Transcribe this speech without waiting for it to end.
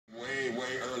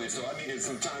so I needed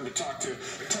some time to talk to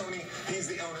Tony. He's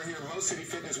the owner here at Mo City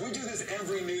Fitness. We do this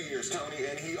every New Year's, Tony,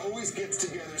 and he always gets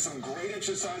together some great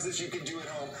exercises you can do at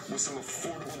home with some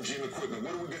affordable gym equipment.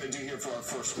 What are we going to do here for our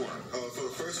first one? For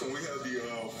the first one, we have the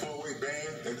four-way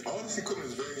band, and all this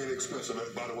equipment is very inexpensive,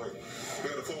 by the way. We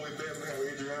have the four-way band. We have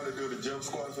Adriana do the jump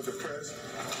squats with the press.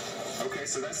 Okay,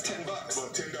 so that's $10.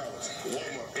 About $10.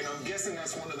 Warm up. And I'm guessing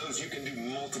that's one of those you can do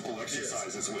multiple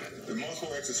exercises with.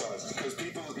 Multiple exercises. Because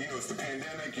people, it's the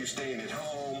pandemic, you're staying at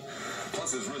home.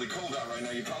 Plus, it's really cold out right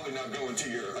now. You're probably not going to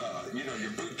your,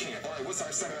 your boot camp. All right, what's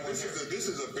our second one? This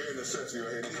is a bare necessity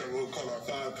right here. These are what we call our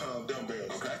 5-pound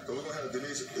dumbbells. Okay. So we're going to have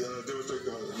Denise demonstrate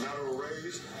the lateral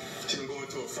raise. She can go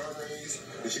into a front raise,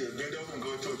 and she can bend over and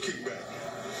go into a kickback.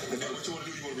 And then what you want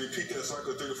to do, you want to repeat that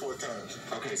cycle 3 to 4 times.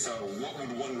 Okay, so what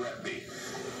would one rep be?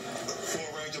 Full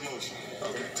range of motion.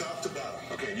 Okay, top to bottom.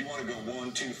 Okay, you want to go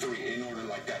 1, 2, 3 in order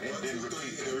like that, and 1, 2,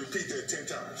 3, and repeat that 10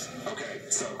 times. Okay,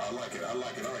 so I like it. All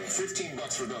right, $15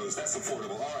 for those. That's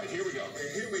affordable. All right, here we go.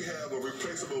 And here we have a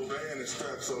replaceable band and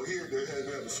strap. So here we have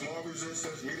a small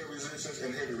resistance, medium resistance,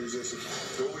 and heavy resistance.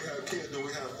 So we have kids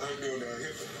doing doing a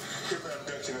hip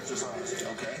abduction exercise.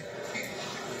 Okay.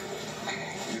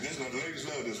 The ladies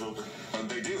love this, Roper.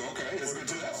 They do. Okay, it's good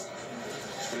to know.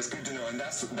 It's good to know, and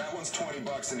that one's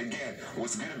 $20. And again,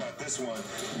 what's good about this one,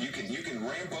 you can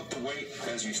ramp up the weight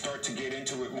as you start to get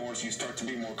into it more, as you start to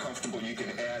be more comfortable. You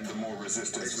can add the more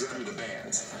resistance through the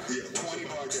bands. Yeah, $20.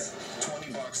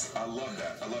 $20. I love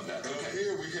that. Okay.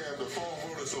 Here we have the foam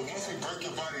roller. So once we break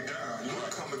your body down, you want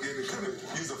to come again and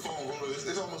use a foam roller.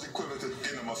 It's almost equivalent to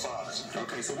getting a massage.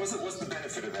 Okay. So what's the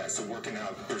benefit of that? So working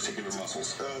out particular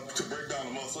muscles. To break down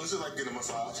the muscle, it's just like getting a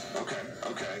massage. Okay.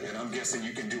 And I'm guessing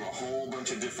you can do a whole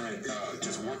bunch of different,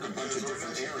 just work a bunch of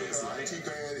different areas, right?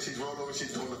 T-band, she's rolled over,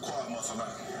 she's doing the quad muscle now.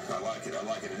 I like it,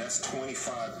 and that's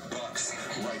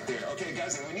 $25 right there. Okay,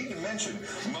 guys, and we need to mention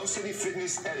Mo City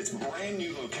Fitness at its brand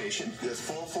new location. Yes,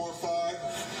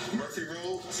 445 Murphy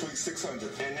Road, Suite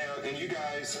 600. And you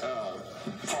guys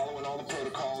following all the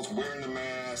protocols, wearing the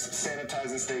mask,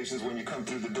 sanitizing stations when you come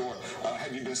through the door.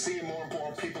 Have you been seeing more and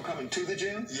more people coming to the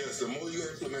gym? Yes, the more you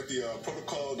implement the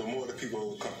protocol, the more the people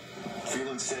will come.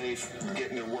 Feeling safe,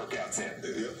 getting their workouts in.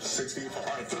 Yep, 6 feet apart.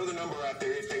 All right, throw the number out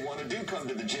there if they want to come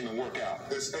to the gym and work out.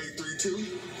 It's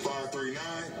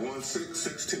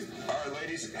 832-539-1662. All right,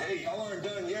 ladies. Hey, y'all aren't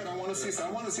done yet. I want to see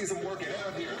some working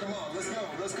out here. Come on, let's go.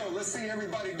 Let's see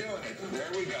everybody doing it.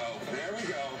 There we go.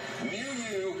 New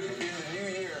you in the new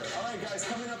year. All right, guys,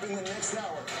 coming up in the next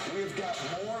hour, we've got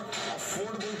more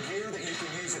affordable gear that you can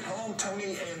use at home.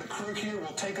 Tony and the crew here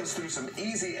will take us through some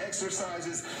easy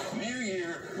exercises. New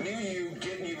year, new you,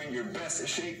 getting you in your best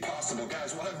shape possible.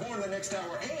 Guys, we'll have more in the next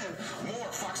hour and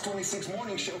more Fox 26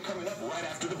 Morning Show coming up right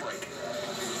after the break.